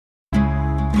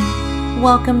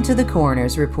Welcome to the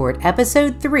Coroner's Report,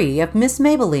 Episode 3 of Miss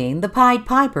Maybelline, the Pied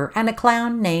Piper, and a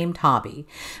Clown Named Hobby.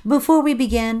 Before we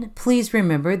begin, please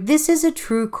remember this is a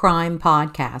true crime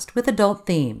podcast with adult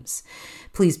themes.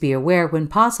 Please be aware when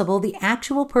possible the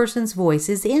actual person's voice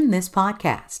is in this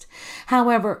podcast.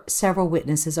 However, several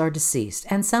witnesses are deceased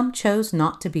and some chose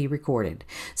not to be recorded.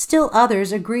 Still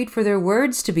others agreed for their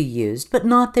words to be used, but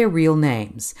not their real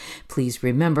names. Please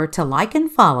remember to like and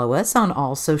follow us on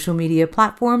all social media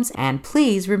platforms, and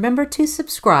please remember to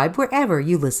subscribe wherever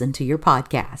you listen to your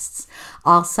podcasts.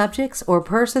 All subjects or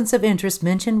persons of interest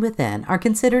mentioned within are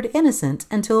considered innocent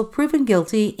until proven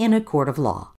guilty in a court of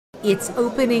law. It's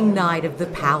opening night of the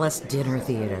Palace Dinner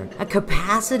Theater. A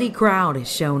capacity crowd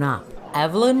has shown up.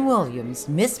 Evelyn Williams,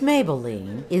 Miss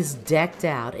Maybelline, is decked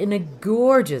out in a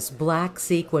gorgeous black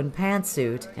sequin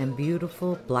pantsuit and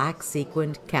beautiful black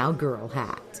sequined cowgirl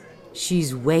hat.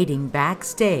 She's waiting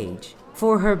backstage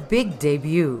for her big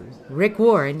debut. Rick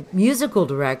Warren, musical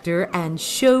director and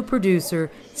show producer,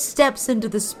 steps into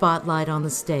the spotlight on the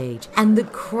stage, and the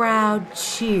crowd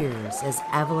cheers as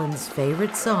Evelyn's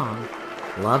favorite song,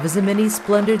 Love is a Many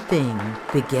Splendid Thing,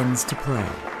 begins to play.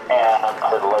 And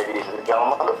to the ladies and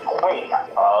gentlemen, the queen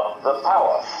of the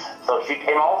palace. So she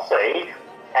came on stage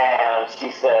and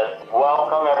she said,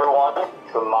 "Welcome everyone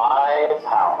to my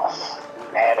palace."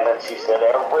 And then she said,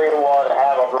 "Everyone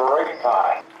have a great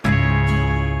time."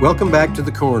 Welcome back to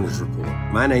the Coroner's Report.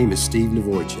 My name is Steve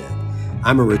Navoychak.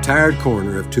 I'm a retired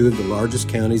coroner of two of the largest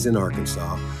counties in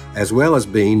Arkansas, as well as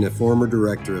being the former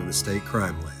director of the State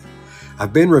Crime Lab.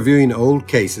 I've been reviewing old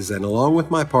cases, and along with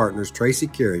my partners Tracy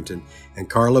Carrington and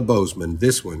Carla Bozeman,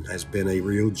 this one has been a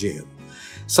real gem.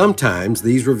 Sometimes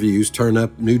these reviews turn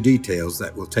up new details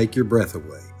that will take your breath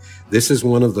away. This is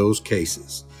one of those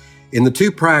cases. In the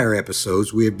two prior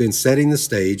episodes, we have been setting the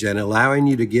stage and allowing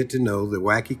you to get to know the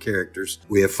wacky characters.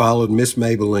 We have followed Miss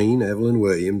Maybelline, Evelyn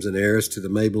Williams, an heiress to the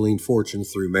Maybelline fortune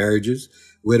through marriages,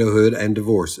 widowhood, and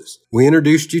divorces. We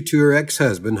introduced you to her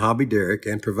ex-husband, Hobby Derrick,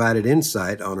 and provided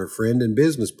insight on her friend and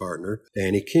business partner,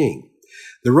 Danny King.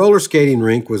 The roller skating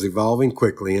rink was evolving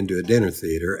quickly into a dinner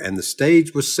theater, and the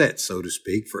stage was set, so to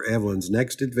speak, for Evelyn's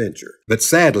next adventure. But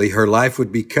sadly, her life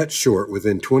would be cut short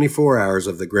within 24 hours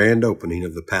of the grand opening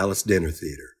of the Palace Dinner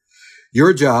Theater.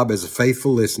 Your job as a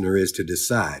faithful listener is to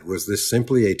decide, was this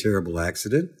simply a terrible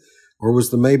accident, or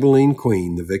was the Maybelline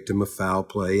Queen the victim of foul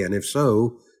play, and if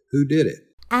so, who did it?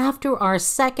 After our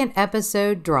second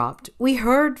episode dropped, we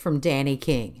heard from Danny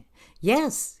King.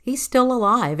 Yes, he's still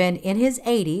alive and in his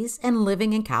 80s and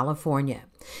living in California.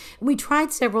 We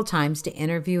tried several times to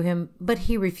interview him, but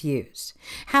he refused.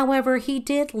 However, he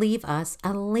did leave us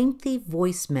a lengthy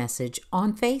voice message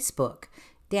on Facebook.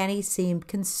 Danny seemed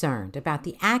concerned about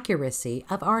the accuracy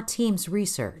of our team's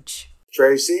research.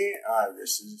 Tracy,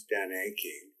 this is Danny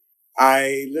King.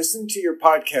 I listen to your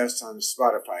podcast on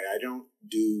Spotify. I don't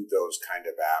do those kind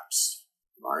of apps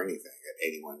or anything. At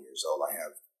 81 years old, I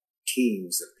have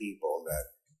teams of people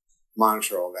that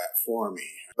monitor all that for me.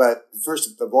 But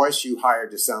first, the voice you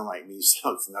hired to sound like me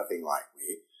sounds nothing like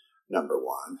me, number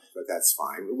one, but that's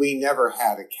fine. We never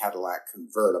had a Cadillac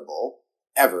convertible,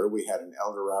 ever. We had an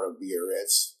Eldorado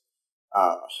Biarritz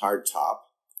hardtop.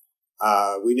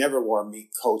 We never wore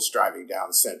mink coats driving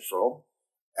down Central.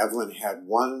 Evelyn had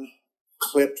one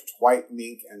clipped white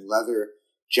mink and leather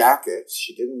jacket.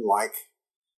 She didn't like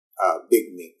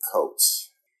big mink coats.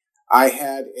 I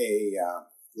had a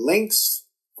lynx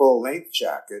full-length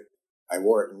jacket. I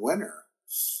wore it in winter,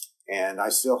 and I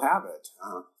still have it.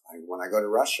 When I go to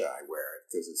Russia, I wear it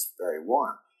because it's very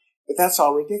warm. But that's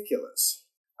all ridiculous.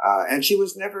 And she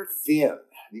was never thin.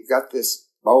 You've got this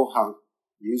bohunk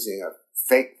using a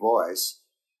fake voice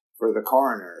for the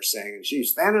coroner saying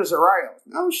she's thin as a rail.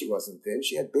 No, she wasn't thin.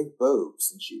 She had big boobs,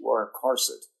 and she wore a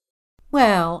corset.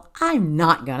 Well, I'm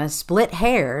not gonna split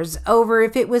hairs over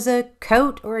if it was a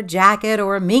coat or a jacket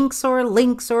or a minx or a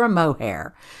lynx or a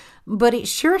mohair. But it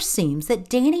sure seems that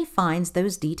Danny finds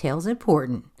those details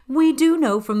important. We do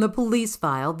know from the police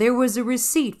file there was a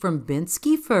receipt from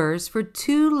Binsky Furs for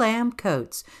 2 lamb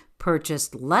coats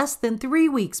purchased less than 3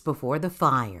 weeks before the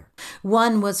fire.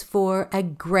 One was for a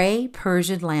gray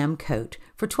Persian lamb coat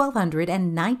for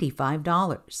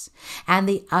 $1,295, and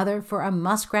the other for a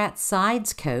muskrat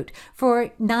sides coat for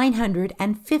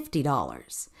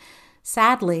 $950.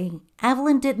 Sadly,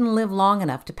 Evelyn didn't live long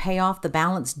enough to pay off the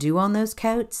balance due on those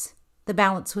coats. The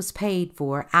balance was paid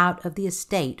for out of the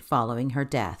estate following her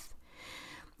death.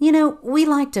 You know, we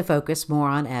like to focus more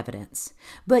on evidence,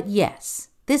 but yes,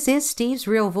 this is Steve's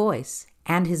real voice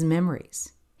and his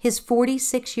memories, his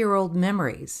 46-year-old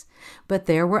memories. But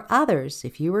there were others,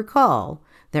 if you recall,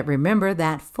 that remember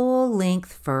that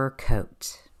full-length fur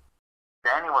coat.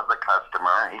 Danny was a customer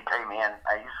customer. He came in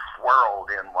and he swirled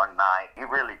in one night. He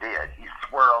really did. He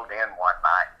swirled in one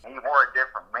night. He wore a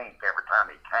different mink every time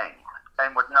he came.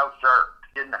 And with no shirt.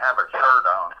 Didn't have a shirt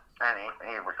on. And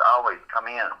he was always come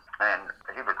in and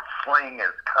he would sling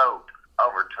his coat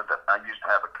over to I used to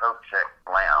have a coat check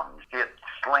lounge. He'd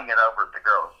sling it over at the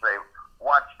girls and say,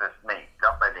 watch this mink.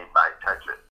 Don't let anybody touch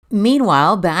it.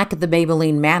 Meanwhile, back at the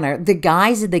Maybelline Manor, the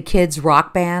guys in the kids'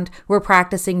 rock band were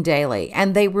practicing daily,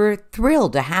 and they were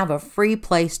thrilled to have a free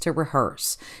place to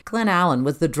rehearse. Glenn Allen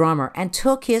was the drummer and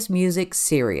took his music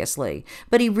seriously,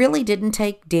 but he really didn't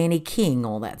take Danny King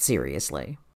all that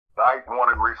seriously. I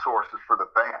wanted resources for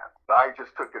the band. I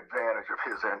just took advantage of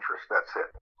his interest, that's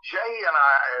it. Jay and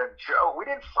I and Joe, we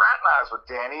didn't fraternize with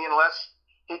Danny unless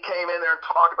he came in there and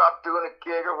talked about doing a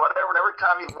gig or whatever, and every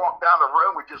time he walked down the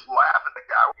room, we just laugh at the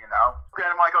guy, you know? And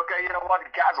I'm like, okay, you know what?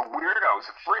 The guy's a weirdo. He's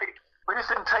a freak. We just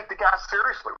didn't take the guy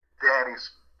seriously. Danny's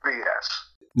BS.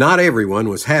 Not everyone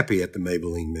was happy at the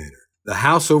Maybelline Manor. The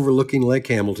house overlooking Lake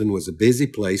Hamilton was a busy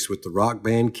place with the rock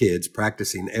band kids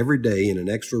practicing every day in an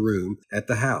extra room at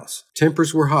the house.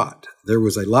 Tempers were hot. There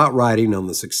was a lot riding on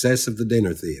the success of the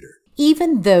dinner theater.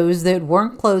 Even those that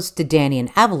weren't close to Danny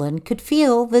and Evelyn could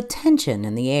feel the tension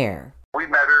in the air. We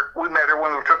met her when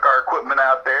we took our equipment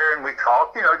out there, and we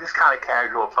talked, you know, just kind of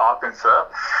casual talk and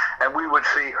stuff. And we would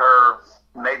see her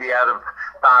maybe out of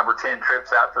 5 or 10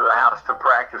 trips out to the house to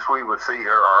practice. We would see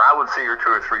her, or I would see her 2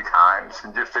 or 3 times,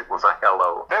 and just it was a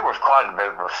hello. There was quite a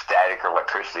bit of static or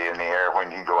electricity in the air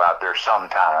when you go out there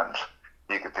sometimes.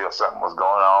 You could feel something was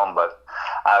going on, but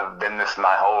I've been this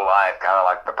my whole life, kind of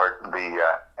like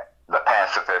the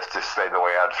pacifist, to stay the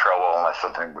way out of trouble unless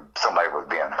somebody was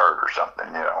being hurt or something,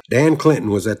 you know. Dan Clinton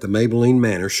was at the Maybelline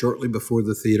Manor shortly before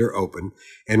the theater opened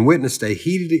and witnessed a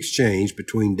heated exchange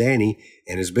between Danny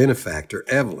and his benefactor,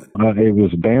 Evelyn. It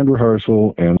was a band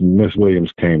rehearsal, and Miss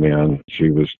Williams came in.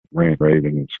 She was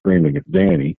raving and screaming at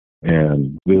Danny,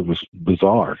 and it was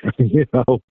bizarre, you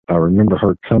know. I remember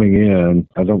her coming in.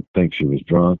 I don't think she was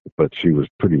drunk, but she was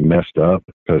pretty messed up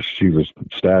because she was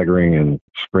staggering and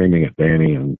screaming at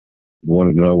Danny and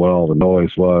wanted to know what all the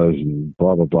noise was and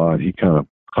blah, blah, blah. And he kind of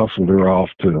hustled her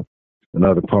off to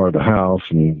another part of the house,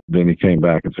 and then he came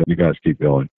back and said, you guys keep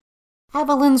going.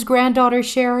 Evelyn's granddaughter,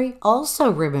 Sherry,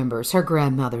 also remembers her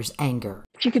grandmother's anger.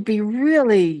 She could be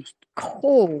really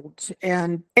cold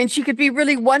and she could be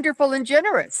really wonderful and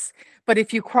generous. But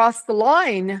if you crossed the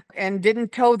line and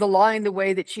didn't toe the line the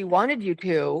way that she wanted you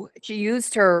to, she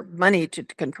used her money to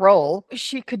control.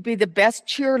 She could be the best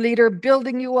cheerleader,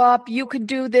 building you up. You could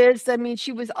do this. I mean,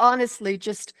 she was honestly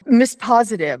just Miss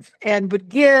Positive and would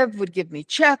give me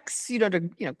checks,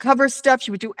 to cover stuff.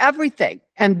 She would do everything.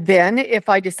 And then if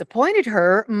I disappointed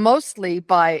her, mostly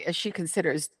by, as she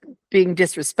considers, being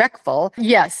disrespectful,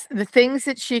 yes, the things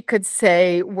that she could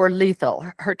say were lethal.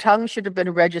 Her tongue should have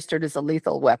been registered as a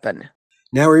lethal weapon.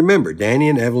 Now remember, Danny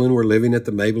and Evelyn were living at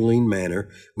the Maybelline Manor,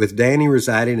 with Danny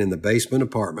residing in the basement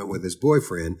apartment with his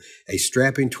boyfriend, a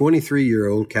strapping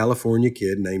 23-year-old California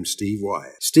kid named Steve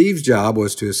Wyatt. Steve's job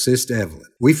was to assist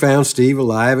Evelyn. We found Steve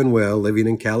alive and well living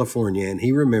in California, and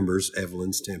he remembers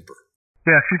Evelyn's temper.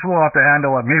 Yeah, she flew off the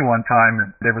handle at me one time,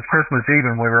 and it was Christmas Eve,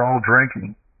 and we were all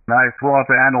drinking. And I flew off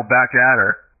the handle back at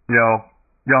her,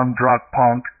 young drunk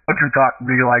punk. Would you talk to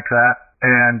me like that?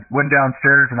 And went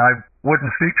downstairs, and I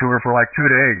wouldn't speak to her for like 2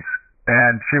 days.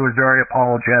 And she was very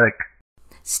apologetic.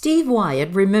 Steve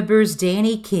Wyatt remembers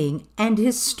Danny King and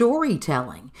his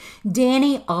storytelling.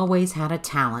 Danny always had a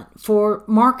talent for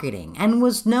marketing and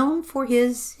was known for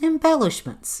his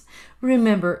embellishments.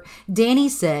 Remember, Danny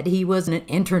said he was an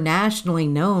internationally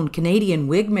known Canadian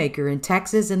wigmaker in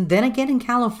Texas and then again in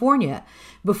California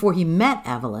before he met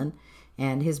Evelyn,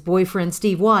 and his boyfriend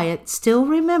Steve Wyatt still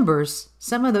remembers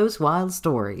some of those wild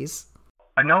stories.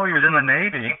 I know he was in the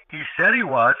Navy. He said he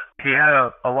was. He had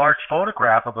a large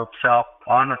photograph of himself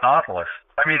on the Nautilus.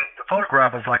 I mean, the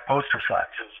photograph was like poster size.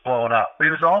 It was blowing up. He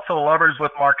was also lovers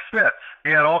with Mark Spitz.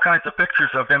 He had all kinds of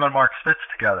pictures of him and Mark Spitz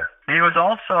together. He was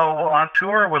also on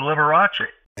tour with Liberace.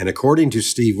 And according to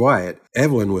Steve Wyatt,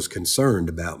 Evelyn was concerned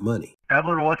about money.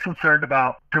 Evelyn was concerned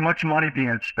about too much money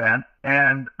being spent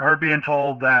and her being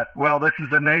told that, well, this is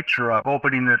the nature of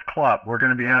opening this club. We're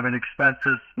going to be having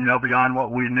expenses, beyond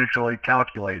what we initially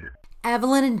calculated.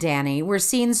 Evelyn and Danny were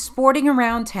seen sporting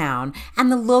around town, and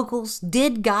the locals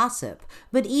did gossip.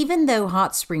 But even though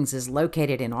Hot Springs is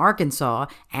located in Arkansas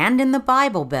and in the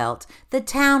Bible Belt, the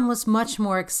town was much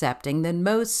more accepting than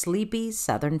most sleepy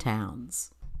southern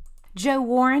towns. Joe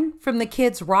Warren from the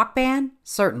kids' rock band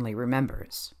certainly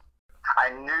remembers.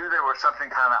 I knew there was something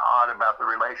kind of odd about the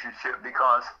relationship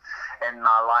because in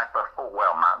my life before,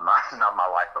 well, not my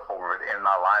life before, but in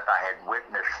my life I had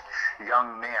witnessed,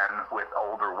 young men with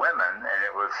older women, and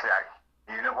it was like,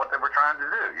 you know what they were trying to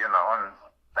do, and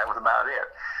that was about it.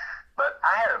 But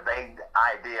I had a vague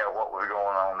idea of what was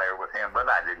going on there with him, but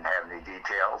I didn't have any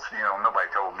details. Nobody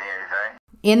told me anything.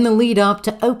 In the lead up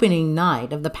to opening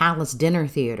night of the Palace Dinner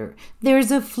Theater,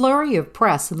 there's a flurry of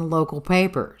press in the local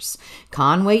papers.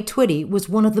 Conway Twitty was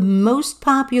one of the most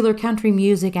popular country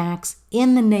music acts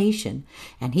in the nation,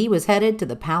 and he was headed to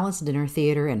the Palace Dinner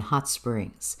Theater in Hot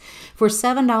Springs. For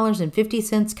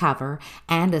 $7.50 cover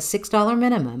and a $6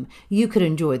 minimum, you could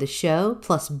enjoy the show,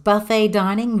 plus buffet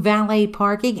dining, valet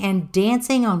parking, and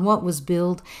dancing on what was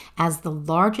billed as the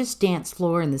largest dance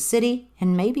floor in the city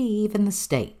and maybe even the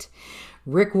state.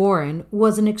 Rick Warren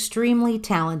was an extremely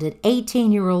talented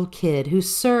 18-year-old kid who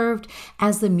served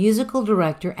as the musical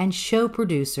director and show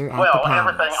producer at the Palace. Well,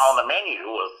 everything on the menu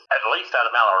was at least that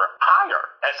amount or higher,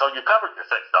 and so you covered your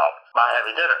 $6 by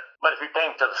having dinner. But if you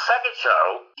came to the second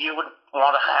show, you would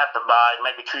want to have to buy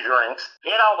maybe 2 drinks.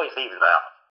 It always evens out.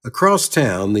 Across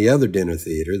town, the other dinner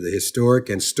theater, the historic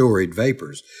and storied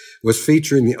Vapors, was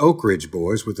featuring the Oak Ridge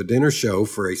Boys with a dinner show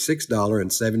for a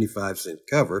 $6.75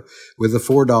 cover with a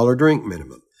 $4 drink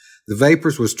minimum. The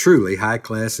Vapors was truly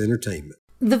high-class entertainment.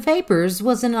 The Vapors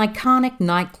was an iconic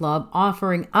nightclub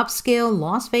offering upscale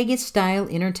Las Vegas-style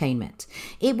entertainment.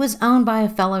 It was owned by a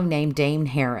fellow named Dane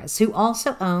Harris, who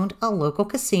also owned a local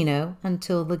casino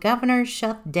until the governor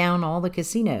shut down all the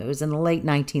casinos in the late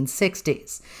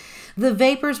 1960s. The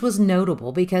Vapors was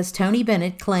notable because Tony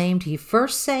Bennett claimed he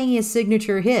first sang his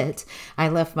signature hit, I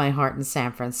Left My Heart in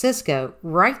San Francisco,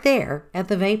 right there at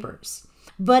the Vapors.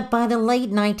 But by the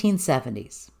late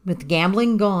 1970s, with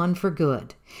gambling gone for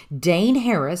good, Dane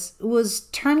Harris was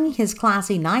turning his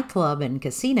classy nightclub and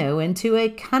casino into a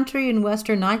country and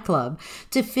western nightclub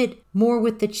to fit more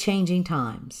with the changing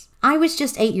times. I was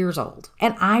just 8 years old,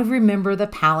 and I remember the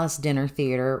Palace Dinner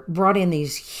Theater brought in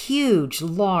these huge,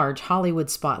 large Hollywood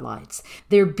spotlights.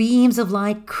 Their beams of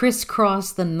light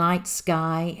crisscrossed the night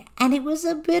sky, and it was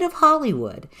a bit of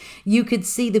Hollywood. You could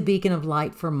see the beacon of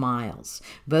light for miles.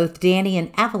 Both Danny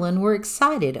and Evelyn were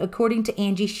excited, according to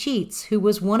Angie Sheets, who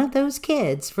was one of those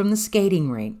kids from the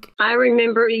skating rink. I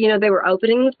remember, they were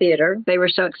opening the theater. They were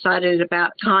so excited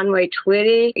about Conway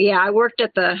Twitty. Yeah, I worked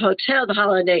at the hotel, the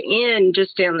Holiday Inn,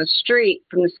 just down the street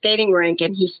from the skating rink,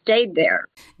 and he stayed there.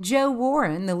 Joe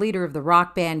Warren, the leader of the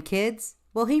rock band Kids,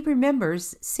 well, he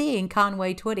remembers seeing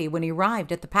Conway Twitty when he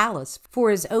arrived at the Palace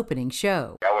for his opening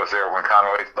show. I was there when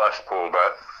Conway's bus pulled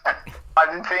up. I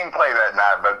didn't see him play that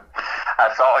night, but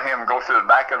I saw him go to the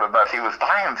back of the bus. He was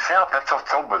by himself. That's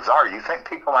so bizarre. You think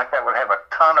people like that would have a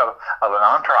ton of an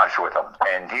entourage with them.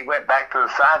 And he went back to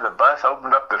the side of the bus,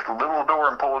 opened up this little door,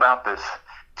 and pulled out this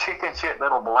chicken shit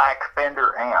little black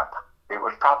Fender amp. It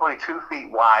was probably 2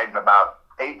 feet wide and about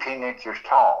 18 inches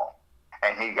tall.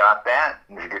 And he got that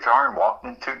and his guitar and walked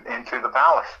into the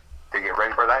Palace to get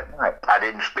ready for that night. I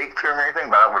didn't speak to him or anything,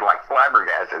 but I was like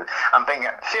flabbergasted. I'm thinking,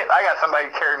 shit, I got somebody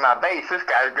to carry my bass. This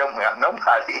guy's don't got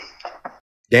nobody.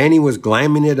 Danny was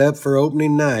glamming it up for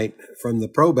opening night. From the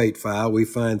probate file, we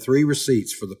find 3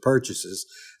 receipts for the purchases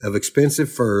of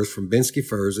expensive furs from Bensky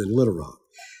Furs in Little Rock.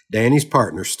 Danny's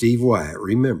partner, Steve Wyatt,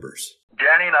 remembers.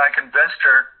 Danny and I convinced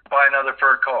her to buy another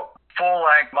fur coat,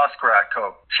 full-length muskrat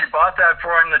coat. She bought that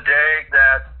for him the day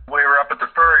that we were up at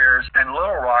the Furriers in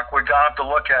Little Rock. We got up to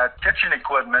look at kitchen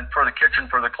equipment for the kitchen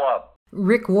for the club.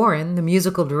 Rick Warren, the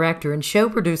musical director and show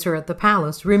producer at the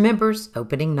Palace, remembers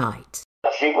opening night.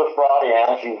 She was brought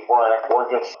in. She was wearing a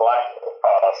gorgeous black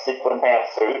sequin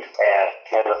pantsuit, and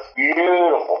she had this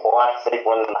beautiful black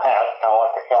sequin hat, kind of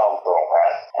like a cowgirl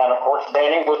hat. And of course,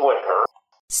 Danny was with her.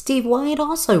 Steve Wyatt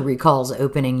also recalls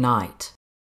opening night.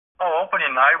 Oh,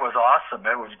 opening night was awesome.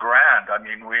 It was grand. I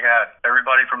mean, we had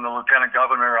everybody from the lieutenant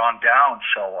governor on down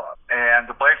show up, and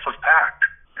the place was packed.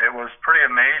 It was pretty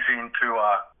amazing to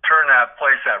turn that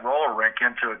place, that roller rink,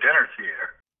 into a dinner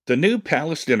theater. The new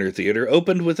Palace Dinner Theater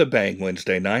opened with a bang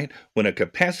Wednesday night when a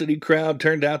capacity crowd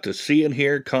turned out to see and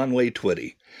hear Conway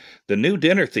Twitty. The new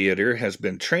dinner theater has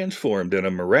been transformed in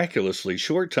a miraculously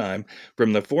short time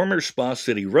from the former Spa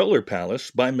City Roller Palace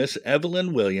by Miss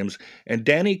Evelyn Williams and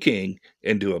Danny King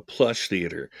into a plush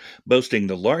theater, boasting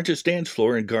the largest dance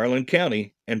floor in Garland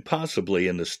County and possibly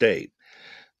in the state.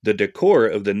 The decor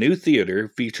of the new theater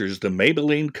features the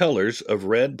Maybelline colors of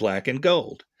red, black, and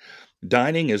gold.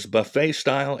 Dining is buffet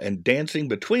style, and dancing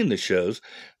between the shows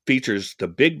features the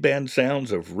big band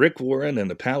sounds of Rick Warren and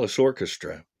the Palace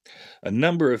Orchestra. A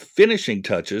number of finishing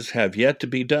touches have yet to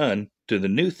be done to the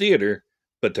new theater,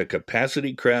 but the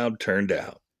capacity crowd turned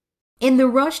out. In the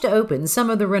rush to open,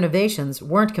 some of the renovations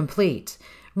weren't complete.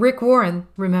 Rick Warren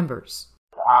remembers.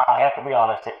 I have to be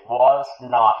honest, it was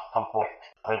not complete.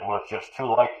 It was just too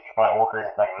late to try to order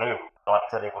anything new. Like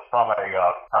I said, it was from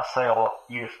a sale of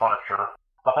used furniture,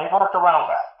 but they worked around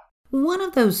that. One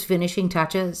of those finishing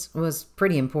touches was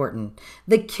pretty important.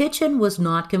 The kitchen was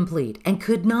not complete and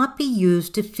could not be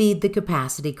used to feed the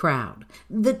capacity crowd.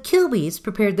 The Kilbys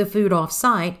prepared the food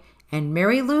off-site, and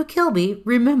Mary Lou Kilby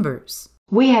remembers.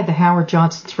 We had the Howard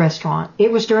Johnson's restaurant.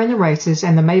 It was during the races,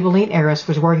 and the Maybelline heiress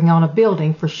was working on a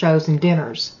building for shows and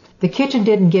dinners. The kitchen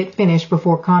didn't get finished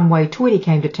before Conway Twitty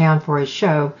came to town for his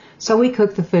show, so we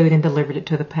cooked the food and delivered it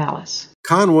to the palace.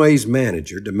 Conway's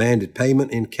manager demanded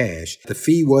payment in cash. The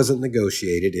fee wasn't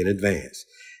negotiated in advance.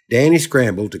 Danny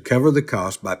scrambled to cover the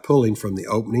cost by pulling from the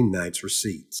opening night's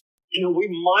receipts. We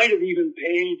might have even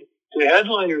paid the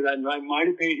headliner that night, might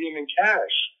have paid him in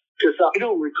cash, because I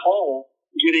don't recall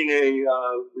getting a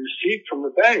receipt from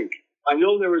the bank. I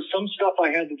know there was some stuff I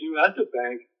had to do at the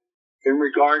bank in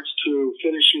regards to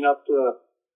finishing up the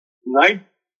night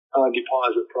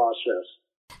deposit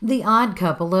process. The odd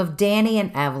couple of Danny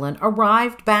and Evelyn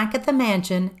arrived back at the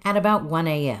mansion at about 1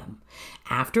 a.m.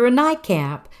 After a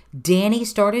nightcap, Danny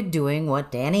started doing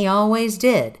what Danny always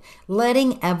did,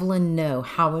 letting Evelyn know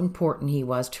how important he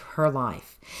was to her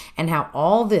life, and how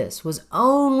all this was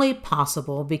only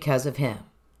possible because of him.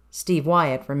 Steve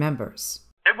Wyatt remembers.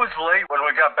 It was late when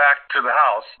we got back to the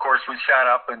house. Of course, we sat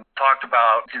up and talked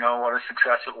about, what a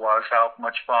success it was, how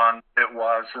much fun it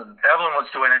was, and Evelyn was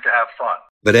doing it to have fun.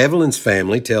 But Evelyn's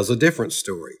family tells a different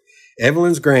story.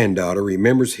 Evelyn's granddaughter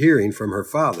remembers hearing from her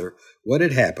father what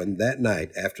had happened that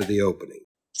night after the opening.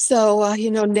 So,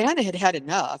 Nana had had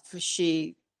enough.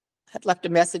 She had left a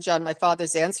message on my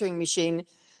father's answering machine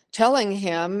telling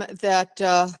him that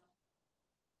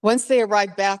once they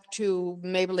arrived back to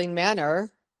Maybelline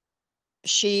Manor,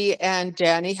 she and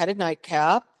Danny had a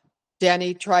nightcap.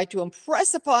 Danny tried to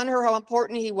impress upon her how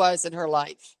important he was in her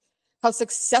life, how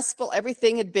successful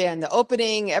everything had been, the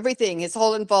opening, everything, his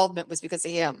whole involvement was because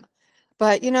of him.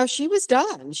 But, she was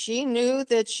done. She knew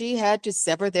that she had to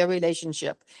sever their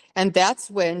relationship. And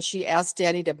that's when she asked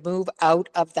Danny to move out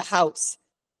of the house.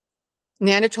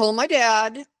 Nana told my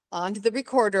dad onto the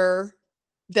recorder,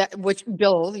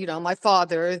 Bill, my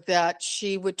father, that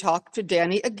she would talk to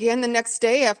Danny again the next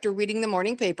day after reading the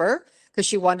morning paper, because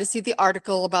she wanted to see the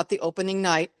article about the opening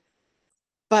night.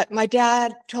 But my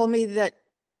dad told me that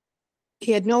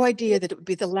he had no idea that it would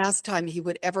be the last time he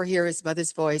would ever hear his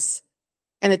mother's voice.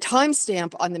 And the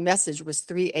timestamp on the message was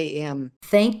 3 a.m.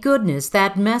 Thank goodness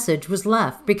that message was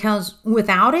left, because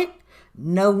without it,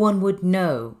 no one would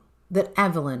know that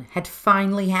Evelyn had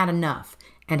finally had enough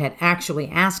and had actually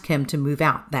asked him to move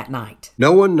out that night.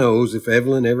 No one knows if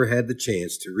Evelyn ever had the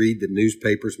chance to read the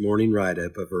newspaper's morning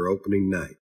write-up of her opening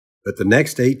night. But the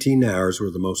next 18 hours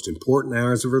were the most important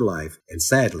hours of her life, and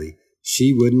sadly,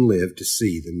 she wouldn't live to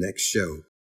see the next show.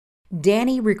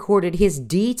 Danny recorded his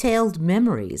detailed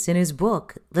memories in his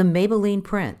book, The Maybelline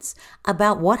Prince,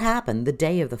 about what happened the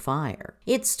day of the fire.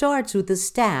 It starts with the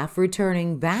staff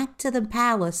returning back to the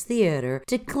Palace Theater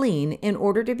to clean in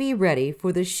order to be ready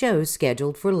for the show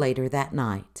scheduled for later that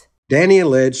night. Danny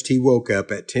alleged he woke up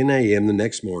at 10 a.m. the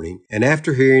next morning, and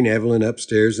after hearing Evelyn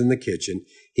upstairs in the kitchen,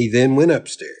 he then went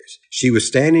upstairs. She was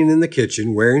standing in the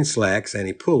kitchen wearing slacks and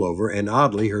a pullover and,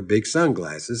 oddly, her big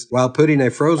sunglasses, while putting a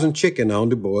frozen chicken on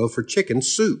to boil for chicken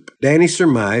soup. Danny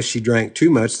surmised she drank too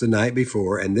much the night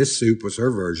before, and this soup was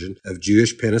her version of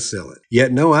Jewish penicillin.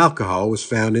 Yet no alcohol was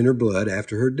found in her blood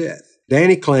after her death.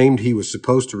 Danny claimed he was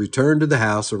supposed to return to the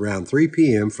house around 3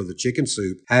 p.m. for the chicken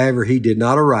soup. However, he did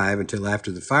not arrive until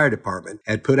after the fire department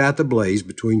had put out the blaze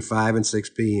between 5 and 6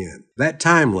 p.m. That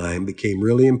timeline became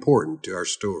really important to our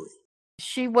story.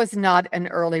 She was not an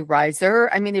early riser.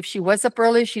 I mean, if she was up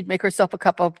early, she'd make herself a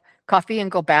cup of coffee and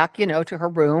go back, to her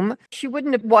room. She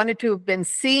wouldn't have wanted to have been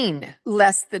seen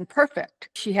less than perfect.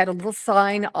 She had a little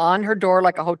sign on her door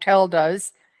like a hotel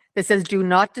does that says, "Do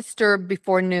not disturb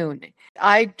before noon."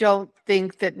 I don't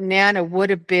think that Nana would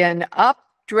have been up,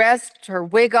 dressed, her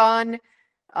wig on,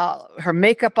 her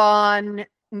makeup on.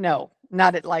 No,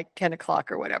 not at like 10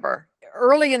 o'clock or whatever.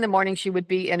 Early in the morning, she would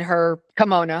be in her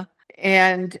kimono,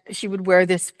 and she would wear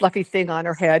this fluffy thing on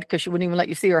her head because she wouldn't even let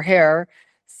you see her hair.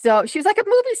 So she was like a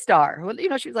movie star.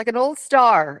 She was like an old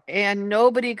star, and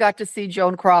nobody got to see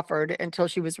Joan Crawford until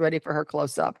she was ready for her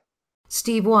close-up.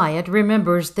 Steve Wyatt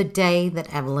remembers the day that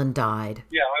Evelyn died.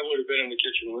 Yeah, I would have been in the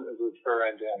kitchen with her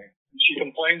and Danny. She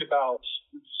complained about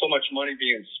so much money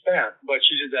being spent, but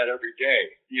she did that every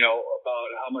day, about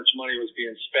how much money was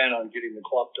being spent on getting the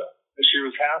club done. And she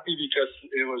was happy because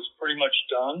it was pretty much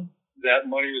done.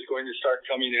 That money was going to start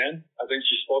coming in. I think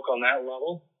she spoke on that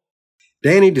level.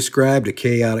 Danny described a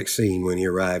chaotic scene when he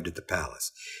arrived at the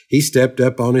palace. He stepped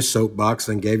up on his soapbox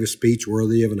and gave a speech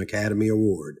worthy of an Academy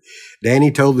Award. Danny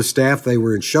told the staff they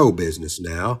were in show business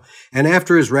now, and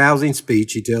after his rousing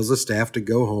speech, he tells the staff to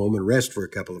go home and rest for a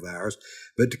couple of hours,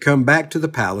 but to come back to the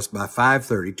palace by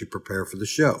 5:30 to prepare for the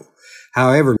show.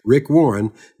 However, Rick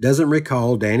Warren doesn't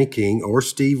recall Danny King or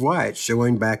Steve Wyatt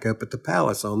showing back up at the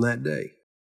palace on that day.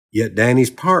 Yet Danny's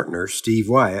partner, Steve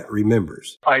Wyatt,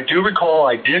 remembers. I do recall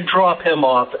I did drop him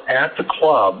off at the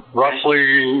club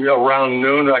roughly around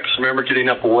noon. I just remember getting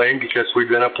up late because we'd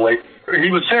been up late. He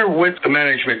was there with the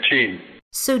management team.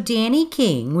 So Danny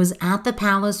King was at the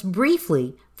palace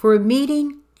briefly for a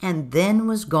meeting and then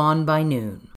was gone by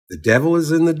noon. The devil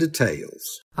is in the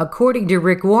details. According to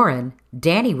Rick Warren,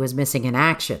 Danny was missing in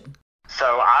action. So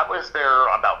I was there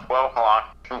about 12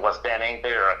 o'clock. Was Danny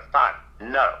there at the time?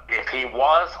 No. If he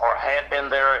was or had been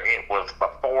there, it was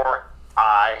before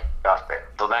I got there.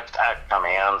 The next act come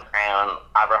in, and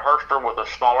I rehearsed her with a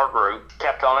smaller group.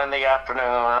 Kept on in the afternoon,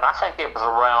 and I think it was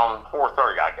around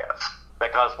 4:30, I guess,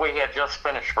 because we had just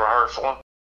finished rehearsal.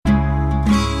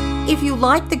 If you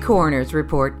like the Coroner's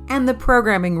Report and the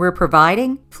programming we're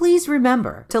providing, please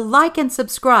remember to like and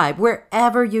subscribe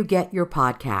wherever you get your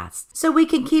podcasts so we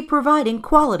can keep providing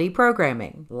quality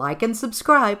programming. Like and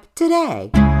subscribe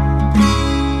today.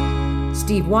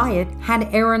 Steve Wyatt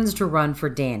had errands to run for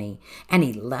Danny, and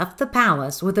he left the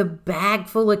palace with a bag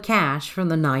full of cash from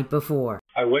the night before.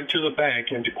 I went to the bank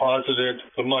and deposited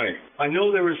the money. I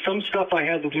know there was some stuff I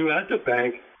had to do at the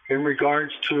bank in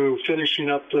regards to finishing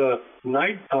up the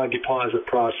night deposit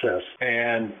process.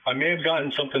 And I may have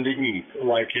gotten something to eat,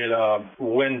 like at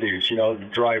Wendy's, the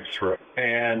drive-thru.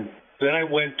 And then I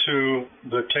went to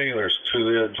the tailor's, to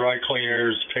the dry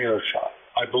cleaner's tailor shop.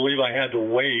 I believe I had to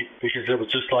wait because it was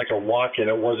just like a walk-in.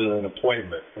 It wasn't an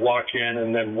appointment. Walk in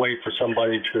and then wait for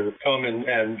somebody to come in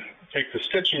and take the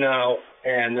stitching out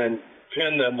and then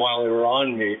pin them while they were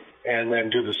on me and then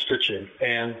do the stitching.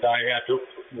 And I had to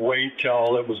wait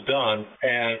till it was done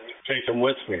and take them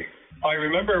with me. I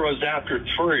remember it was after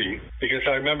 3 because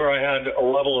I remember I had a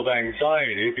level of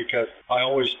anxiety because I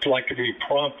always like to be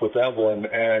prompt with Evelyn,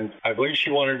 and I believe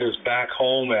she wanted us back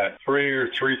home at 3 or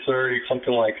 3:30,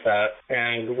 something like that,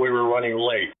 and we were running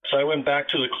late. So I went back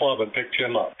to the club and picked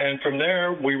him up. And from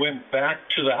there, we went back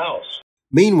to the house.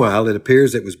 Meanwhile, it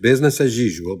appears it was business as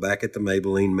usual back at the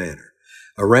Maybelline Manor.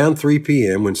 Around 3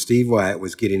 p.m. when Steve Wyatt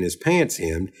was getting his pants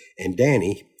hemmed, and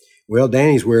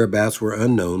Danny's whereabouts were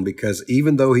unknown because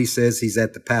even though he says he's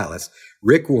at the palace,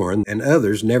 Rick Warren and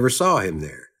others never saw him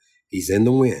there. He's in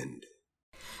the wind.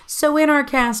 So in our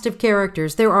cast of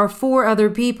characters, there are 4 other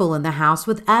people in the house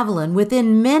with Evelyn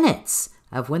within minutes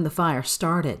of when the fire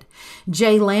started.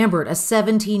 Jay Lambert, a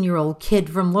 17-year-old kid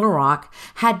from Little Rock,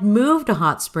 had moved to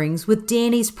Hot Springs with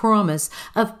Danny's promise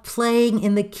of playing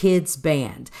in the kids'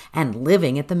 band and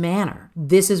living at the manor.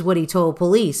 This is what he told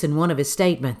police in one of his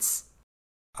statements.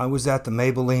 I was at the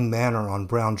Maybelline Manor on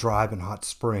Brown Drive in Hot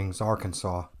Springs,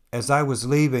 Arkansas. As I was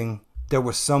leaving, there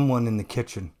was someone in the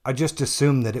kitchen. I just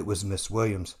assumed that it was Miss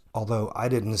Williams, although I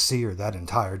didn't see her that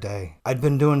entire day. I'd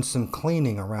been doing some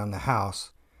cleaning around the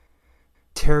house.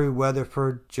 Terry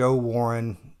Weatherford, Joe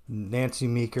Warren, Nancy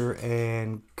Meeker,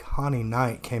 and Connie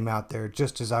Knight came out there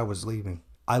just as I was leaving.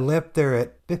 I left there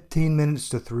at 15 minutes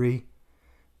to 3,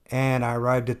 and I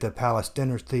arrived at the Palace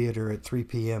Dinner Theater at 3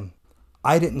 p.m.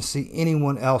 I didn't see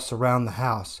anyone else around the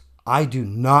house. I do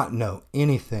not know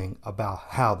anything about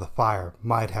how the fire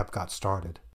might have got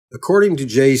started. According to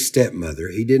Jay's stepmother,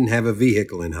 he didn't have a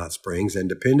vehicle in Hot Springs and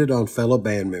depended on fellow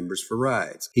band members for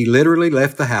rides. He literally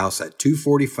left the house at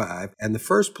 2:45, and the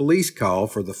first police call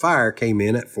for the fire came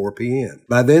in at 4 p.m.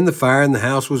 By then, the fire in the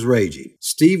house was raging.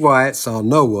 Steve Wyatt saw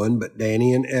no one but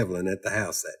Danny and Evelyn at the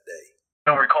house that day.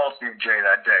 I don't recall seeing Jay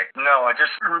that day. No, I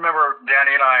just remember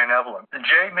Danny and I and Evelyn.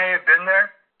 Jay may have been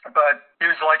there, but he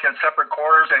was like in separate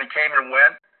quarters, and he came and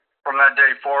went. From that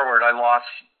day forward, I lost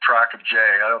track of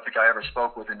Jay. I don't think I ever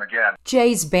spoke with him again.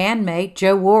 Jay's bandmate,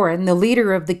 Joe Warren, the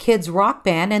leader of the kids' rock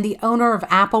band and the owner of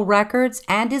Apple Records,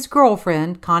 and his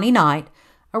girlfriend, Connie Knight,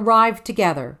 arrived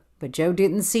together. But Joe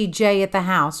didn't see Jay at the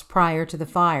house prior to the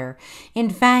fire. In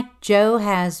fact, Joe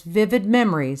has vivid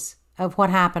memories of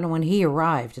what happened when he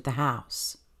arrived at the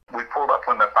house. We pulled up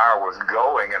when the fire was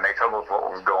going, and they told us what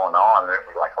was going on, and it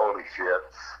was like, holy shit.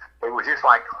 It was just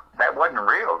like, that wasn't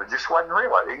real. It just wasn't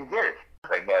real. I didn't get it.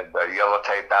 They had the yellow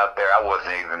tape out there. I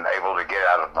wasn't even able to get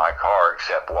out of my car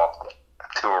except walk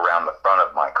around the front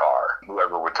of my car.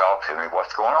 Whoever would talk to me,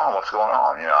 what's going on? What's going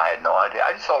on? I had no idea.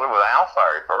 I just thought it was a house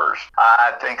fire at first.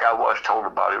 I think I was told the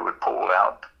body was pulled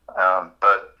out,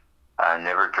 but I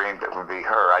never dreamed it would be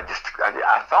her.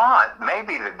 I thought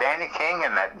maybe the Danny King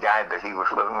and that guy that he was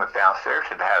living with downstairs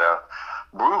had a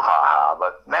brouhaha,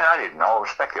 but man, I didn't know. I was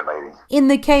speculating. In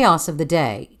the chaos of the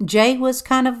day, Jay was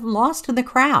kind of lost in the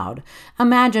crowd.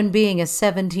 Imagine being a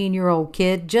 17-year-old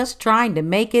kid just trying to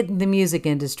make it in the music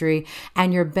industry,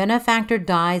 and your benefactor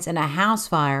dies in a house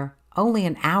fire only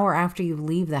an hour after you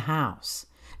leave the house.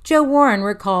 Joe Warren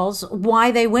recalls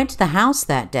why they went to the house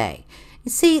that day. You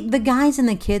see, the guys in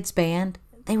the kids' band,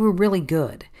 they were really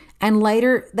good. And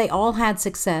later, they all had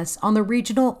success on the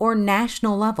regional or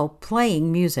national level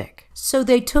playing music. So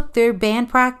they took their band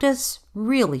practice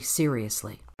really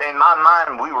seriously. In my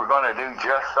mind, we were going to do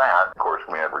just that. Of course,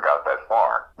 we never got that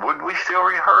far. Would we still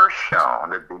rehearse? No,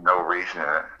 there'd be no reason.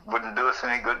 It wouldn't do us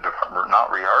any good to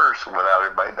not rehearse without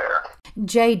everybody there.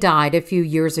 Jay died a few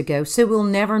years ago, so we'll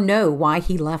never know why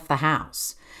he left the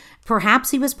house. Perhaps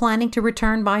he was planning to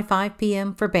return by 5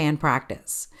 p.m. for band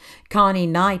practice. Connie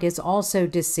Knight is also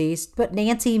deceased, but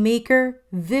Nancy Meeker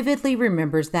vividly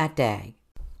remembers that day.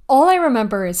 All I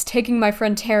remember is taking my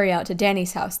friend Terry out to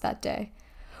Danny's house that day.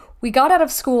 We got out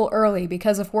of school early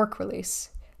because of work release,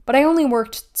 but I only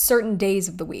worked certain days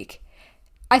of the week.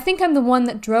 I think I'm the one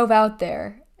that drove out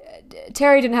there.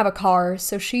 Terry didn't have a car,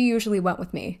 so she usually went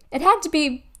with me. It had to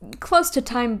be close to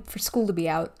time for school to be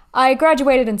out. I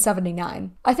graduated in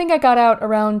 79. I think I got out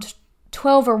around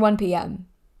 12 or 1 p.m.,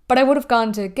 but I would have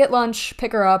gone to get lunch,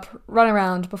 pick her up, run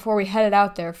around before we headed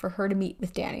out there for her to meet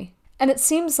with Danny. And it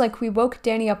seems like we woke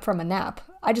Danny up from a nap.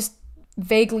 I just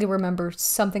vaguely remember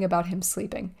something about him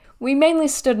sleeping. We mainly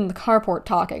stood in the carport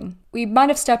talking. We might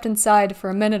have stepped inside for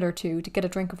a minute or two to get a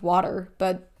drink of water,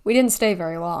 but we didn't stay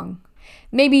very long.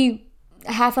 Maybe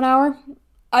half an hour?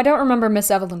 I don't remember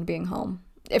Miss Evelyn being home.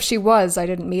 If she was, I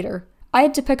didn't meet her. I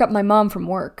had to pick up my mom from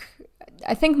work.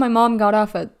 I think my mom got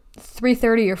off at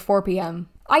 3:30 or 4 p.m.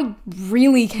 I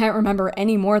really can't remember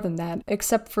any more than that,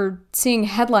 except for seeing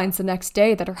headlines the next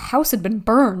day that her house had been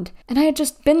burned, and I had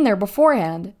just been there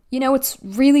beforehand. You know, it's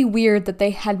really weird that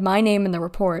they had my name in the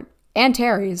report, and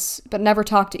Terry's, but never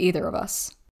talked to either of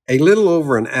us. A little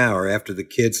over an hour after the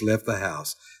kids left the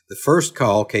house, the first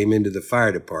call came into the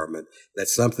fire department that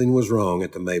something was wrong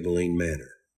at the Maybelline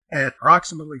Manor. At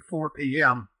approximately 4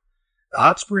 p.m., the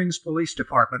Hot Springs Police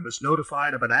Department was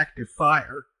notified of an active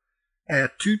fire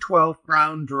at 212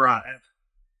 Brown Drive.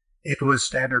 It was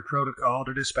standard protocol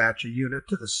to dispatch a unit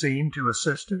to the scene to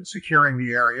assist in securing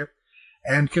the area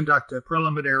and conduct a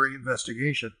preliminary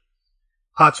investigation.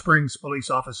 Hot Springs Police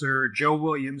Officer Joe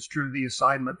Williams drew the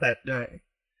assignment that day.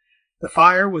 The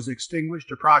fire was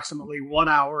extinguished approximately 1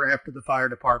 hour after the fire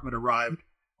department arrived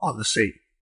on the scene.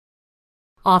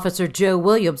 Officer Joe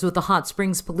Williams with the Hot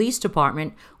Springs Police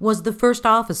Department was the first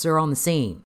officer on the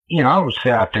scene. You know, I always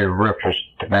say out there ripples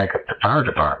to back up the fire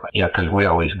department. Yeah, because we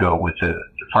always go with the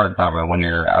fire department when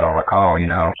they're out on a call, you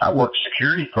know. I worked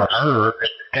security for her at the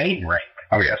skating rink.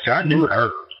 Oh, yeah, so I knew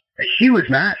her. She was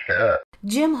nice to us.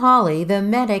 Jim Hawley, the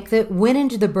medic that went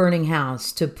into the burning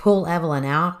house to pull Evelyn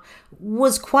out,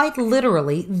 was quite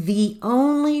literally the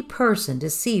only person to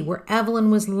see where Evelyn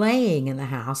was laying in the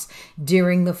house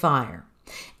during the fire.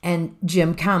 And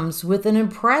Jim comes with an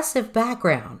impressive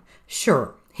background.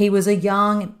 Sure, he was a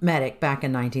young medic back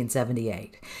in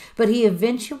 1978, but he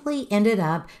eventually ended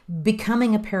up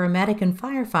becoming a paramedic and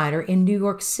firefighter in New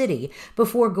York City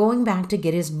before going back to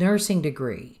get his nursing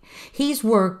degree. He's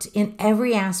worked in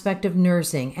every aspect of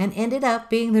nursing and ended up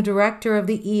being the director of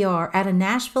the ER at a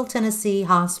Nashville, Tennessee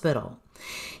hospital.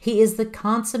 He is the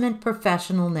consummate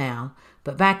professional now,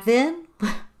 but back then,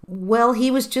 well, he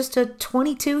was just a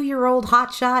 22-year-old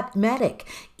hotshot medic,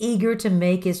 eager to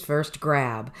make his first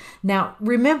grab. Now,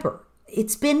 remember,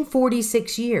 it's been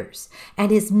 46 years,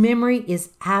 and his memory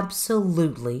is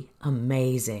absolutely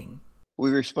amazing. We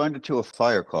responded to a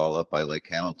fire call up by Lake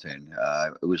Hamilton.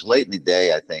 It was late in the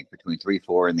day, I think, between 3 and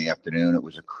 4 in the afternoon. It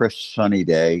was a crisp, sunny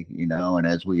day, you know, and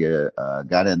as we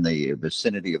got in the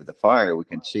vicinity of the fire, we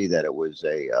can see that it was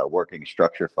a working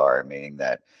structure fire, meaning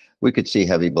that we could see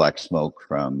heavy black smoke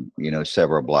from, you know,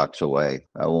 several blocks away.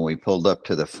 When we pulled up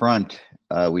to the front,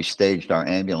 we staged our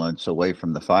ambulance away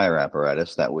from the fire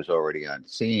apparatus that was already on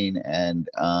scene, and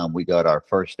we got our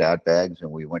first out bags and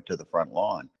we went to the front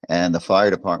lawn. And the fire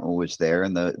department was there,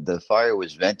 and the fire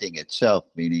was venting itself,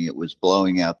 meaning it was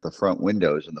blowing out the front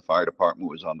windows, and the fire department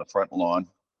was on the front lawn,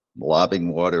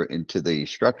 lobbing water into the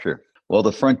structure. Well,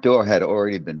 the front door had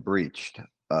already been breached.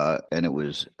 And it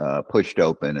was pushed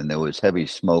open, and there was heavy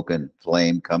smoke and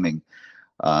flame coming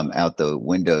out the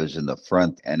windows in the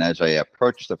front. And as I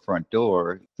approached the front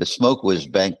door, the smoke was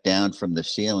banked down from the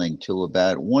ceiling to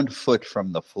about 1 foot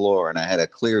from the floor. And I had a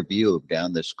clear view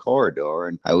down this corridor,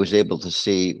 and I was able to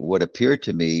see what appeared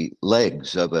to me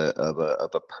legs of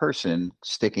a person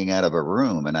sticking out of a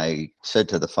room. And I said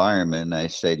to the firemen, I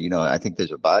said, I think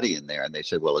there's a body in there. And they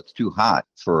said, well, it's too hot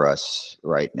for us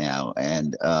right now.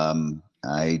 And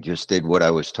I just did what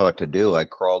I was taught to do. I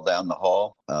crawled down the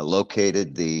hall,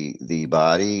 located the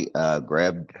body,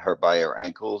 grabbed her by her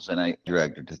ankles, and I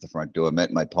dragged her to the front door.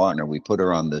 Met my partner. We put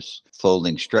her on this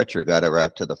folding stretcher, got her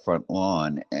out to the front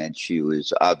lawn, and she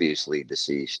was obviously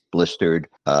deceased, blistered,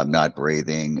 not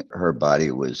breathing. Her body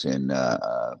was in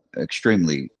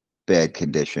extremely bad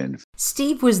condition.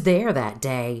 Steve was there that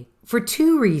day for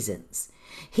 2 reasons.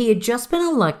 He had just been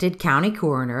elected county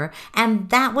coroner, and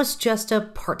that was just a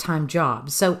part-time job,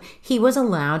 so he was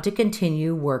allowed to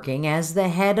continue working as the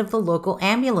head of the local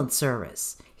ambulance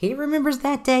service. He remembers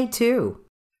that day, too.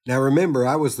 Now remember,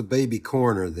 I was the baby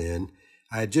coroner then.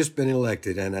 I had just been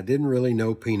elected, and I didn't really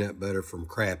know peanut butter from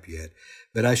crap yet,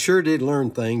 but I sure did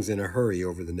learn things in a hurry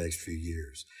over the next few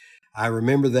years. I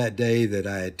remember that day that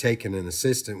I had taken an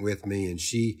assistant with me, and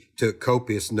she took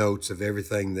copious notes of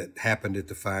everything that happened at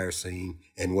the fire scene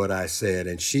and what I said.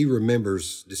 And she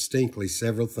remembers distinctly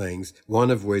several things, one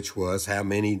of which was how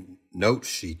many notes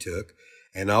she took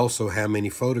and also how many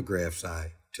photographs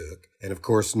I took. And of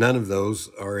course, none of those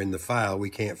are in the file. We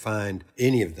can't find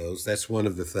any of those. That's one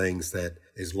of the things that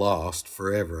is lost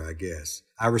forever, I guess.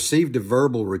 I received a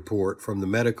verbal report from the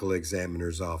medical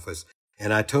examiner's office,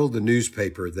 and I told the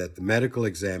newspaper that the medical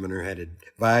examiner had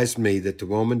advised me that the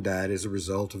woman died as a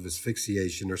result of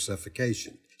asphyxiation or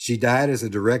suffocation. She died as a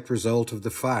direct result of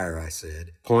the fire, I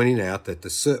said, pointing out that the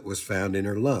soot was found in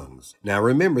her lungs. Now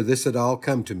remember, this had all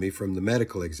come to me from the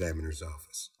medical examiner's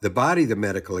office. The body, the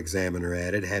medical examiner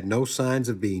added, had no signs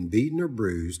of being beaten or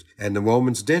bruised, and the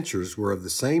woman's dentures were of the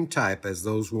same type as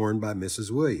those worn by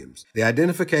Mrs. Williams. The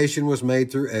identification was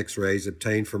made through x-rays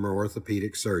obtained from her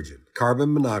orthopedic surgeon.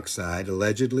 Carbon monoxide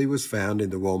allegedly was found in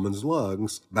the woman's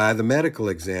lungs by the medical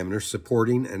examiner,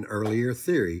 supporting an earlier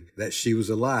theory that she was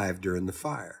alive during the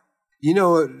fire. You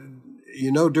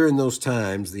know, during those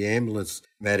times, the ambulance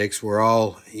medics were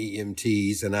all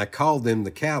EMTs, and I called them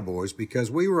the cowboys because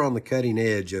we were on the cutting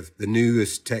edge of the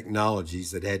newest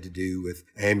technologies that had to do with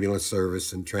ambulance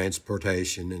service and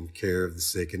transportation and care of the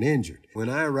sick and injured. When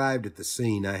I arrived at the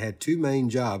scene, I had 2 main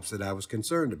jobs that I was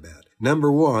concerned about.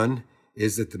 Number 1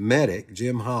 is that the medic,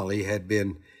 Jim Hawley, had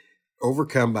been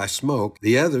overcome by smoke.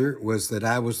 The other was that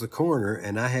I was the coroner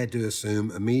and I had to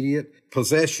assume immediate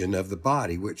possession of the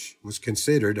body, which was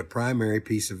considered a primary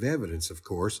piece of evidence, of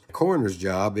course. The coroner's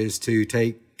job is to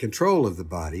take control of the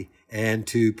body and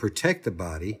to protect the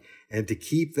body and to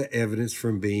keep the evidence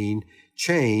from being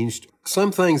changed.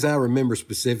 Some things I remember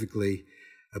specifically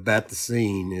about the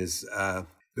scene is the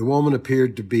woman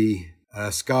appeared to be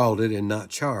scalded and not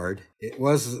charred. It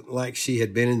wasn't like she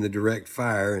had been in the direct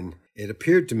fire, and it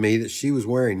appeared to me that she was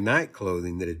wearing night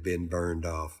clothing that had been burned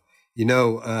off.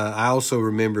 I also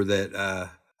remember that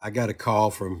I got a call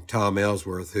from Tom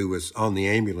Ellsworth, who was on the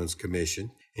ambulance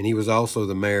commission, and he was also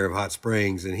the mayor of Hot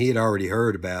Springs, and he had already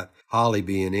heard about Holly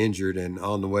being injured and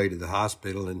on the way to the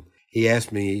hospital, and he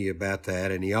asked me about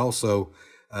that, and he also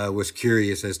was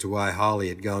curious as to why Holly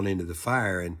had gone into the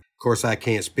fire. And of course, I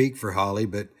can't speak for Holly,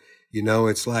 but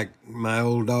it's like my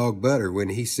old dog Butter. When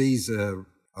he sees a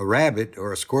rabbit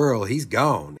or a squirrel, he's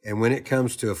gone. And when it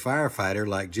comes to a firefighter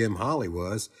like Jim Hawley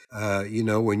was,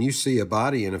 when you see a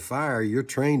body in a fire, you're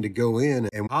trained to go in.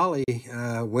 And Holly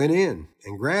went in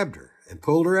and grabbed her and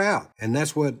pulled her out. And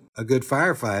that's what a good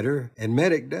firefighter and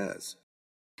medic does.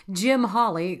 Jim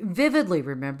Hawley vividly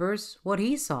remembers what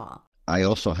he saw. I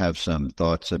also have some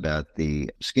thoughts about the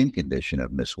skin condition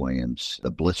of Miss Williams,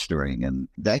 the blistering, and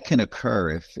that can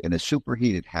occur if in a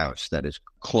superheated house that is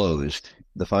closed,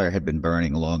 the fire had been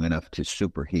burning long enough to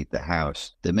superheat the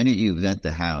house. The minute you vent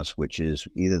the house, which is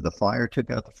either the fire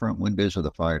took out the front windows or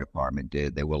the fire department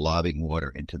did, they were lobbing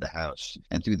water into the house.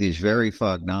 And through these very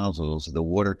fog nozzles, the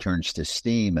water turns to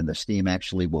steam, and the steam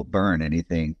actually will burn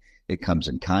anything it comes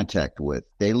in contact with.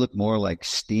 They look more like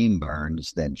steam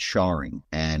burns than charring,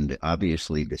 and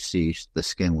obviously deceased, the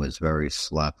skin was very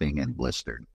slopping and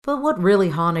blistered. But what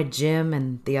really haunted Jim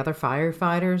and the other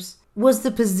firefighters was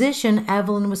the position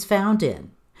Evelyn was found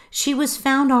in. She was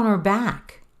found on her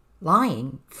back,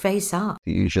 lying face up.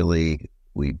 Usually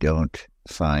we don't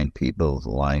find people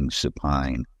lying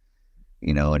supine,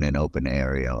 in an open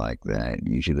area like that.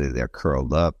 Usually they're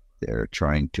curled up. They're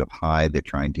trying to hide. They're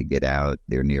trying to get out.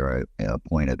 They're near a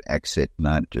point of exit,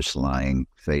 not just lying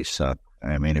face up.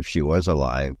 I mean, if she was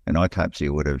alive, an autopsy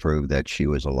would have proved that she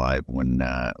was alive when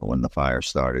the fire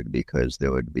started, because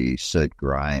there would be soot,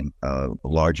 grime, a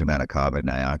large amount of carbon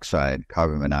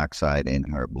monoxide in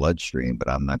her bloodstream, but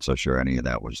I'm not so sure any of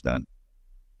that was done.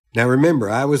 Now remember,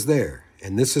 I was there,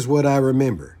 and this is what I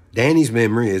remember. Danny's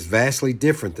memory is vastly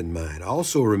different than mine.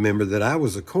 Also remember that I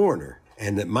was a coroner,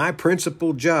 and that my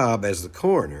principal job as the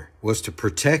coroner was to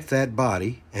protect that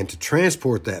body and to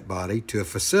transport that body to a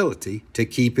facility to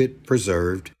keep it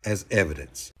preserved as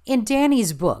evidence. In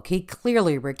Danny's book, he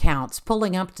clearly recounts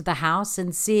pulling up to the house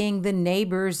and seeing the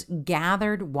neighbors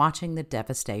gathered watching the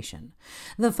devastation.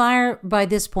 The fire by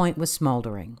this point was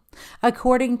smoldering.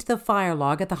 According to the fire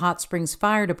log at the Hot Springs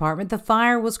Fire Department, the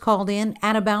fire was called in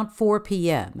at about 4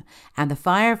 p.m., and the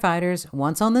firefighters,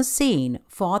 once on the scene,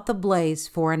 fought the blaze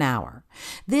for an hour.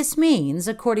 This means,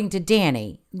 according to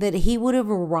Danny, that he would have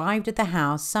arrived at the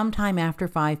house sometime after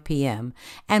 5 p.m.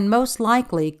 and most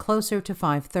likely closer to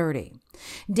 5:30.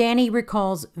 Danny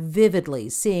recalls vividly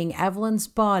seeing Evelyn's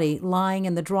body lying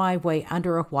in the driveway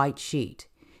under a white sheet.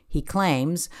 He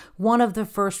claims one of the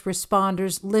first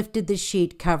responders lifted the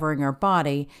sheet covering her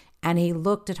body, and he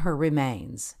looked at her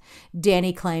remains.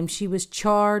 Danny claims she was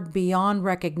charred beyond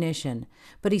recognition,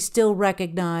 but he still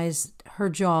recognized her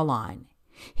jawline.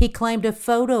 He claimed a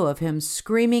photo of him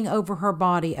screaming over her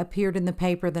body appeared in the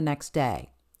paper the next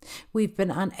day. We've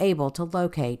been unable to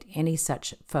locate any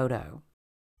such photo.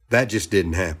 That just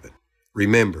didn't happen.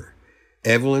 Remember,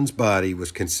 Evelyn's body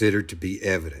was considered to be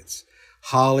evidence.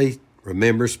 Holly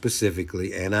remembers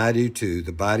specifically, and I do too,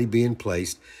 the body being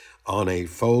placed on a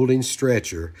folding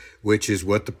stretcher, which is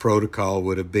what the protocol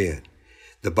would have been.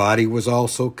 The body was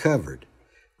also covered.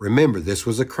 Remember, this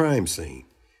was a crime scene.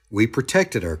 We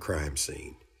protected our crime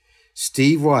scene.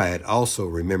 Steve Wyatt also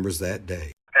remembers that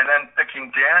day. And then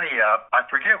picking Danny up, I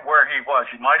forget where he was.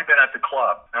 He might have been at the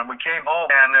club. And we came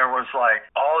home, and there was like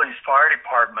all these fire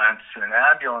departments and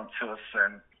ambulances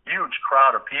and huge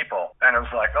crowd of people. And it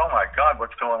was like, oh my God,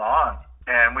 what's going on?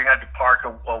 And we had to park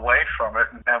away from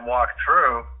it and walk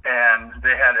through, and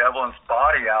they had Evelyn's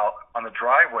body out on the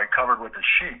driveway covered with a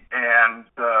sheet. And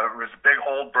there was a big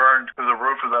hole burned through the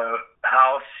roof of the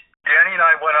house. Danny and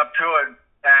I went up to it,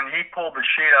 and he pulled the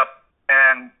sheet up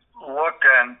and looked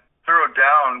and threw it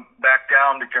back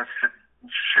down because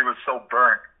she was so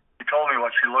burnt. He told me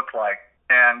what she looked like,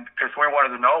 and because we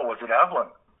wanted to know, was it Evelyn?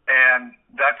 And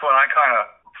that's when I kind of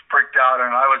freaked out,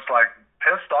 and I was like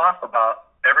pissed off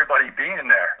about everybody being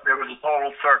there. It was a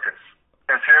total circus.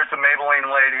 Because here's the Maybelline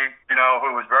lady,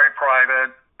 who was very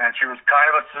private, and she was kind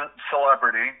of a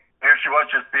celebrity. Here she was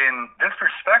just being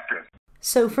disrespected.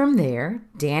 So from there,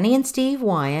 Danny and Steve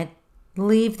Wyatt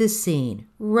leave the scene,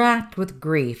 racked with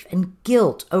grief and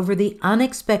guilt over the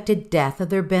unexpected death of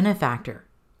their benefactor.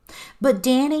 But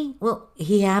Danny,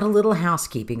 he had a little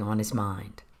housekeeping on his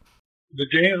mind. The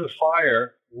day of the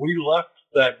fire, we left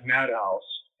that madhouse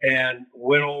and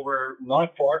went over,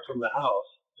 not far from the house,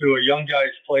 to a young guy's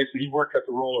place, and he worked at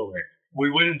the roller rink.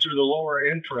 We went in through the lower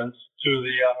entrance to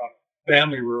the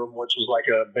family room, which was like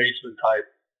a basement-type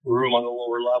room on the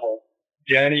lower level.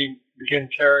 Danny began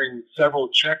tearing several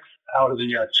checks out of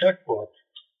the checkbook,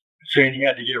 saying he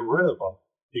had to get rid of them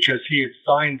because he had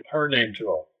signed her name to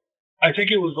them. I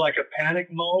think it was like a panic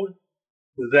mode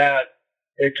that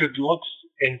it could look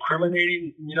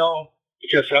incriminating,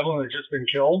 because Evelyn had just been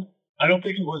killed. I don't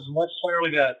think it was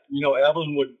necessarily that,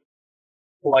 Evelyn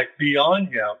would be on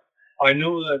him. I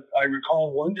know that I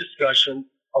recall one discussion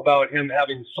about him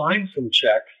having signed some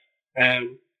checks,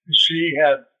 and she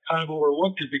had kind of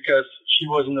overlooked it because she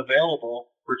wasn't available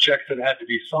for checks that had to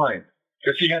be signed.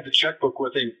 Because he had the checkbook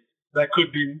with him, that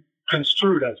could be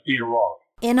construed as being wrong.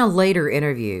 In a later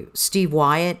interview, Steve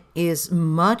Wyatt is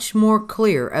much more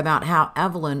clear about how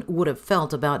Evelyn would have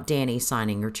felt about Danny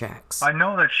signing her checks. I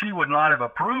know that she would not have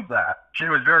approved that. She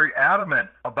was very adamant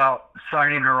about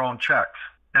signing her own checks.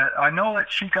 And I know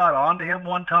that she got onto him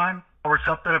one time or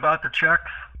something about the checks.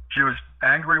 She was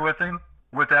angry with him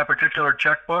with that particular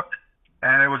checkbook.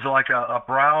 And it was like a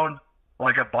brown,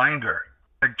 like a binder,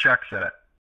 big checks in it.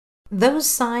 Those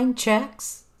signed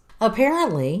checks?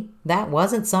 Apparently, that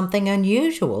wasn't something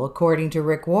unusual, according to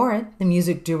Rick Warren, the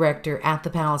music director at the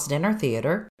Palace Dinner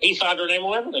Theater. He signed her name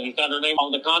on everything. He signed her name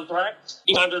on the contract.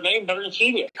 He signed her name better than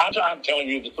she did. I'm telling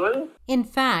you the truth. In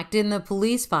fact, in the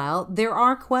police file, there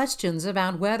are questions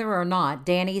about whether or not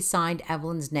Danny signed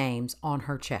Evelyn's names on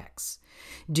her checks.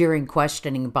 During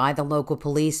questioning by the local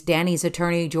police, Danny's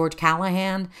attorney, George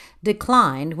Callahan,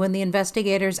 declined when the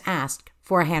investigators asked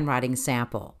for a handwriting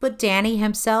sample. But Danny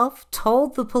himself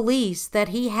told the police that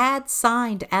he had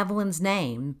signed Evelyn's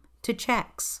name to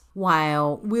checks.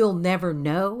 While we'll never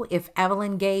know if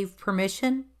Evelyn gave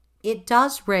permission, it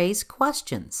does raise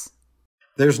questions.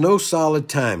 There's no solid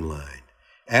timeline.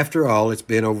 After all, it's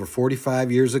been over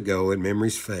 45 years ago and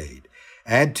memories fade.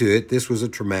 Add to it, this was a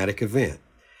traumatic event.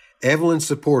 Evelyn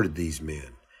supported these men.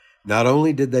 Not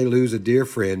only did they lose a dear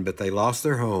friend, but they lost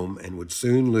their home and would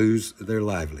soon lose their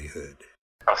livelihood.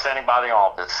 I was standing by the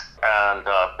office, and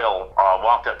Bill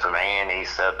walked up to me, and he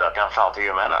said, "Can I talk to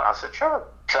you a minute?" I said, "Sure."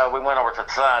 So we went over to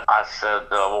the side. I said,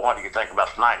 "Well, what do you think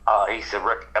about tonight?" He said,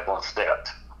 "Rick, Evelyn's dead."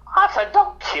 I said,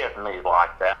 "Don't kid me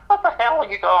like that. What the hell are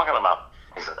you talking about?"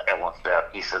 He said, "Evelyn's dead."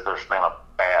 He said, "There's been a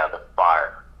bad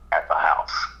fire at the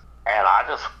house." And I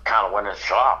just kind of went in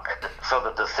shock. So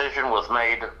the decision was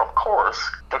made, of course,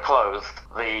 to close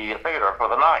the theater for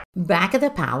the night. Back at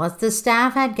the palace, the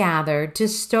staff had gathered to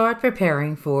start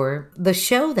preparing for the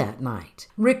show that night.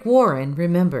 Rick Warren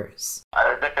remembers.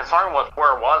 The concern was,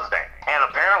 where was Danny? And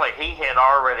apparently he had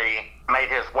already made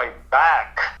his way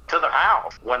back to the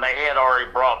house when they had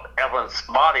already brought Evelyn's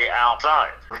body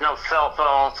outside. There's no cell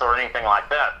phones or anything like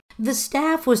that. The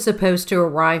staff was supposed to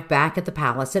arrive back at the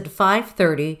palace at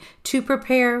 5:30 to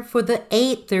prepare for the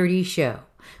 8:30 show.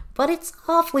 But it's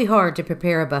awfully hard to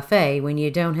prepare a buffet when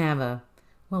you don't have a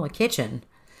kitchen.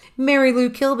 Mary Lou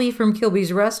Kilby from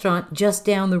Kilby's restaurant just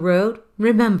down the road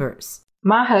remembers.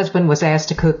 My husband was asked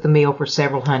to cook the meal for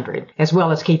several hundred, as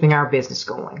well as keeping our business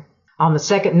going. On the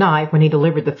second night, when he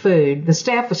delivered the food, the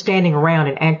staff was standing around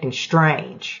and acting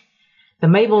strange. The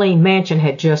Maybelline mansion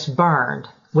had just burned,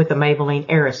 with the Maybelline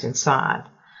heiress inside.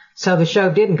 So the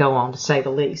show didn't go on, to say the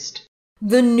least.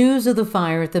 The news of the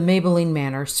fire at the Maybelline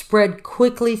Manor spread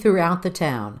quickly throughout the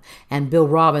town, and Bill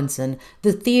Robinson,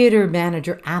 the theater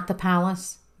manager at the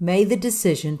palace, made the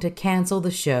decision to cancel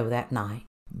the show that night.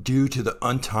 Due to the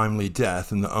untimely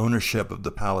death in the ownership of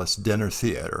the Palace Dinner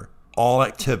Theater, all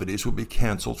activities will be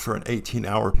canceled for an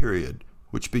 18-hour period,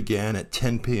 which began at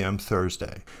 10 p.m.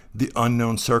 Thursday. The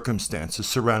unknown circumstances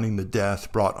surrounding the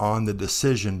death brought on the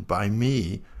decision by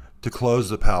me to close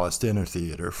the Palace Dinner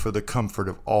Theater for the comfort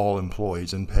of all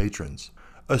employees and patrons.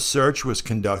 A search was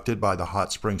conducted by the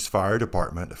Hot Springs Fire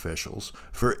Department officials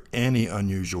for any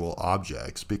unusual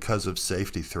objects because of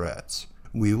safety threats.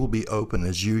 We will be open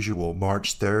as usual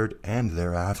March 3rd and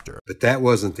thereafter. But that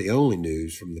wasn't the only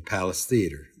news from the Palace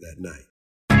Theater that night.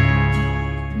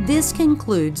 This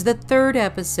concludes the third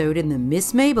episode in the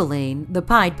Miss Maybelline, the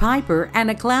Pied Piper,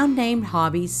 and a Clown Named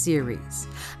Hobby series.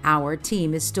 Our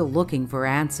team is still looking for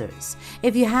answers.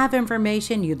 If you have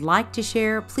information you'd like to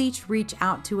share, please reach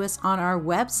out to us on our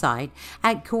website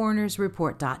at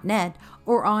coronersreport.net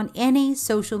or on any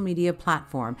social media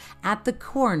platform at The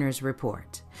Coroner's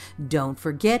Report. Don't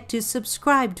forget to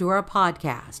subscribe to our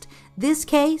podcast. This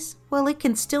case, well, it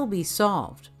can still be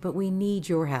solved, but we need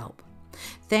your help.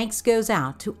 Thanks goes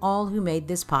out to all who made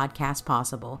this podcast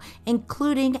possible,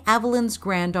 including Evelyn's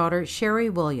granddaughter, Sherry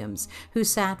Williams, who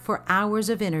sat for hours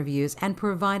of interviews and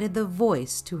provided the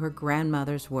voice to her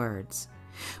grandmother's words.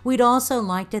 We'd also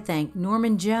like to thank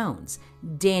Norman Jones,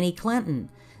 Danny Clinton,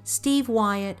 Steve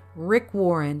Wyatt, Rick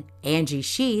Warren, Angie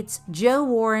Sheets, Joe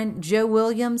Warren, Joe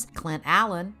Williams, Clint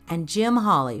Allen, and Jim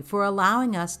Hawley for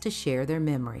allowing us to share their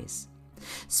memories.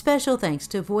 Special thanks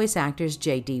to voice actors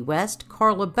J.D. West,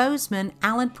 Carla Bozeman,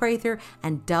 Alan Prather,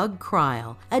 and Doug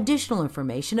Kreil. Additional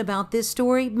information about this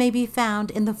story may be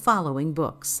found in the following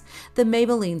books: The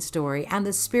Maybelline Story and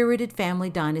the Spirited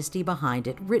Family Dynasty Behind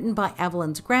It, written by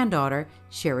Evelyn's granddaughter,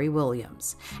 Sherry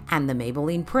Williams, and The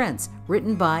Maybelline Prince,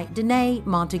 written by Danae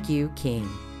Montague King.